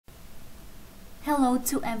Hello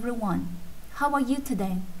to everyone. How are you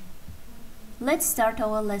today? Let's start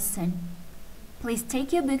our lesson. Please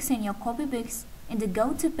take your books and your copybooks and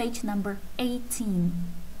go to page number 18.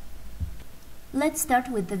 Let's start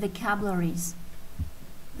with the vocabularies.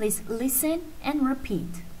 Please listen and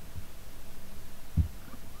repeat.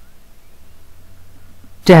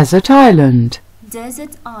 Desert island.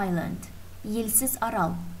 Desert island. Елсіз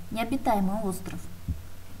арал. Необитаемый остров.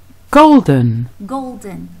 Golden.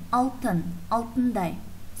 Golden. Алтын. Алтындай.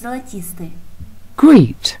 Золотистый.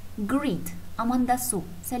 Greet. Greet. Амандасу.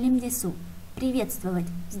 Салимдесу. Приветствовать.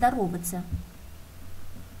 Здороваться.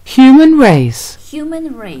 Human race.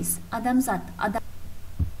 Human race. Адамзат.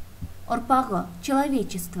 Орпағы.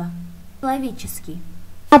 Человечество. Человеческий.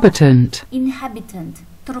 Inhabitant. Inhabitant.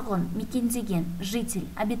 Тұрғын. Мекендеген. Житель.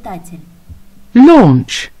 Обитатель.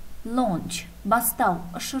 Launch. Launch. Бастау.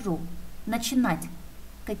 Ұшыру. Начинать.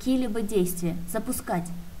 Какие-либо действия. Запускать.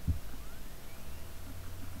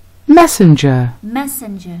 Messenger.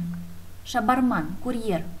 Messenger. Шабарман.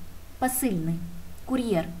 Курьер. Посыльный.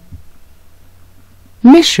 Курьер.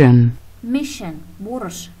 Mission. Mission.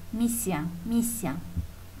 Борыш. Миссия. Миссия.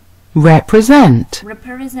 Represent.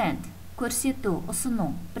 Represent. Көрсету.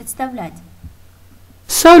 Ұсыну. Представлять.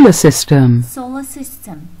 Solar system. Solar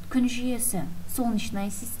system. Күн жүйесі.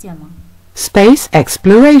 Солнечная система. Space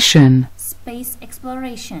exploration. Space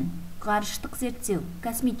exploration. Ғарыштық зерттеу.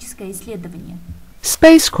 Космическое исследование.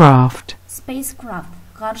 Spacecraft. Spacecraft.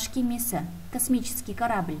 Ғарыш кемесі. Космический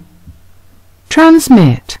корабль.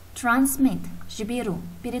 Transmit. Transmit. Жіберу.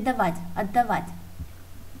 Передавать. Отдавать.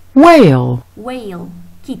 Whale. Whale.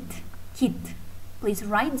 Кит. Кит. Please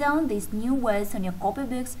write down these new words on your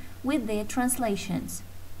copybooks with their translations.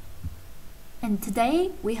 And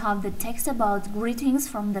today we have the text about greetings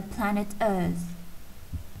from the planet Earth.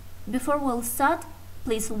 Before we'll start,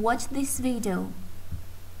 please watch this video.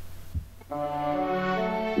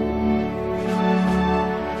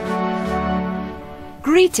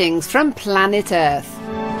 Greetings from planet Earth.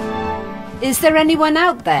 Is there anyone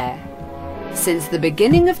out there? Since the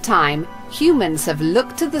beginning of time, humans have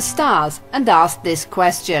looked to the stars and asked this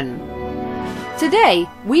question. Today,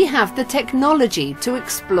 we have the technology to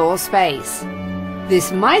explore space.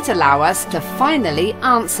 This might allow us to finally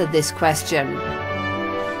answer this question.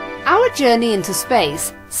 Our journey into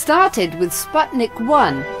space started with Sputnik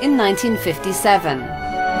 1 in 1957.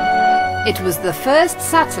 It was the first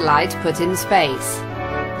satellite put in space.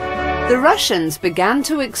 The Russians began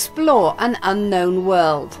to explore an unknown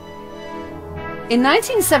world. In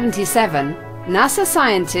 1977, NASA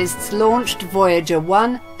scientists launched Voyager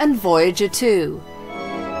 1 and Voyager 2.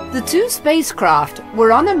 The two spacecraft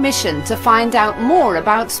were on a mission to find out more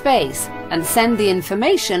about space and send the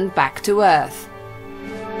information back to Earth.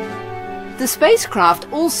 The spacecraft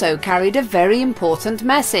also carried a very important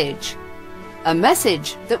message. A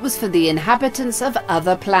message that was for the inhabitants of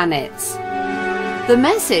other planets. The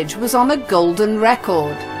message was on a golden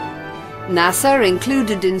record. NASA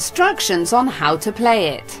included instructions on how to play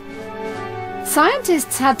it.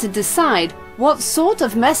 Scientists had to decide what sort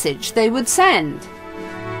of message they would send.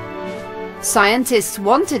 Scientists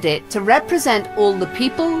wanted it to represent all the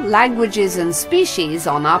people, languages and species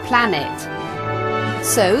on our planet.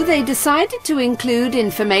 So they decided to include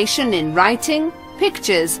information in writing,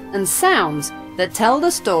 pictures and sounds that tell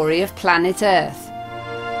the story of planet Earth.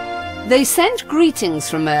 They sent greetings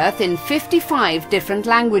from Earth in 55 different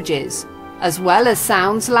languages, as well as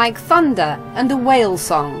sounds like thunder and a whale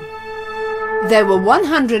song. There were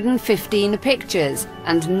 115 pictures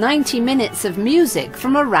and 90 minutes of music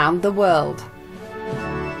from around the world.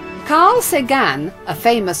 Carl Sagan, a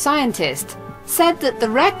famous scientist, said that the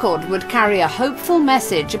record would carry a hopeful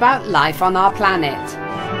message about life on our planet.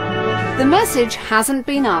 The message hasn't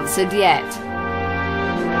been answered yet.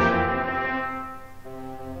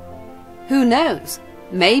 Who knows?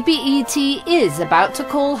 Maybe E.T. is about to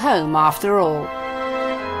call home after all.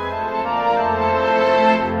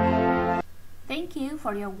 Thank you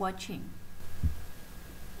for your watching.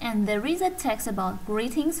 And there is a text about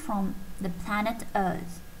greetings from the planet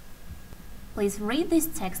Earth. Please read this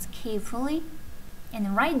text carefully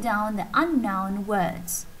and write down the unknown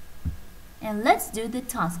words. And let's do the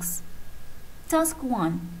tasks. Task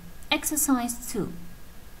 1. Exercise 2.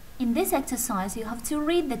 In this exercise, you have to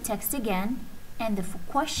read the text again, and the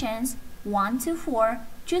questions 1 to 4,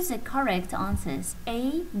 choose the correct answers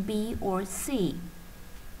A, B or C.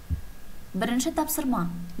 Бірінші тапсырма,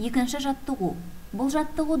 екінші жаттығу. Бұл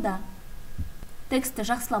жаттығуда тексті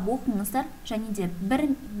жақсылап оқыңыздар және де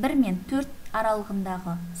 1 мен 4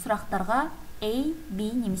 аралығындағы сұрақтарға A,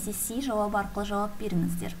 B немесе C жауап арқылы жауап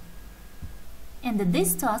беріңіздер. And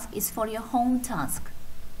this task is for your home task.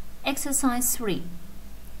 Exercise 3.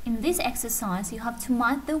 In this exercise, you have to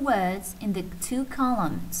mark the words in the 2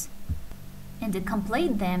 columns and to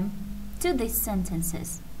complete them to these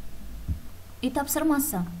sentences. Үй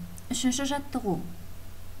тапсырмасы. 3-ші жаттығу.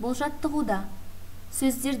 Бұл жаттығуда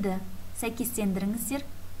сөздерді сәйкестендіріңіздер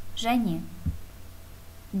және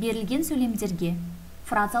берілген сөйлемдерге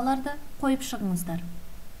фразаларды қойып шығыңыздар.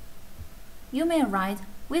 You may write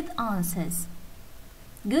with answers.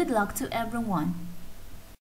 Good luck to everyone.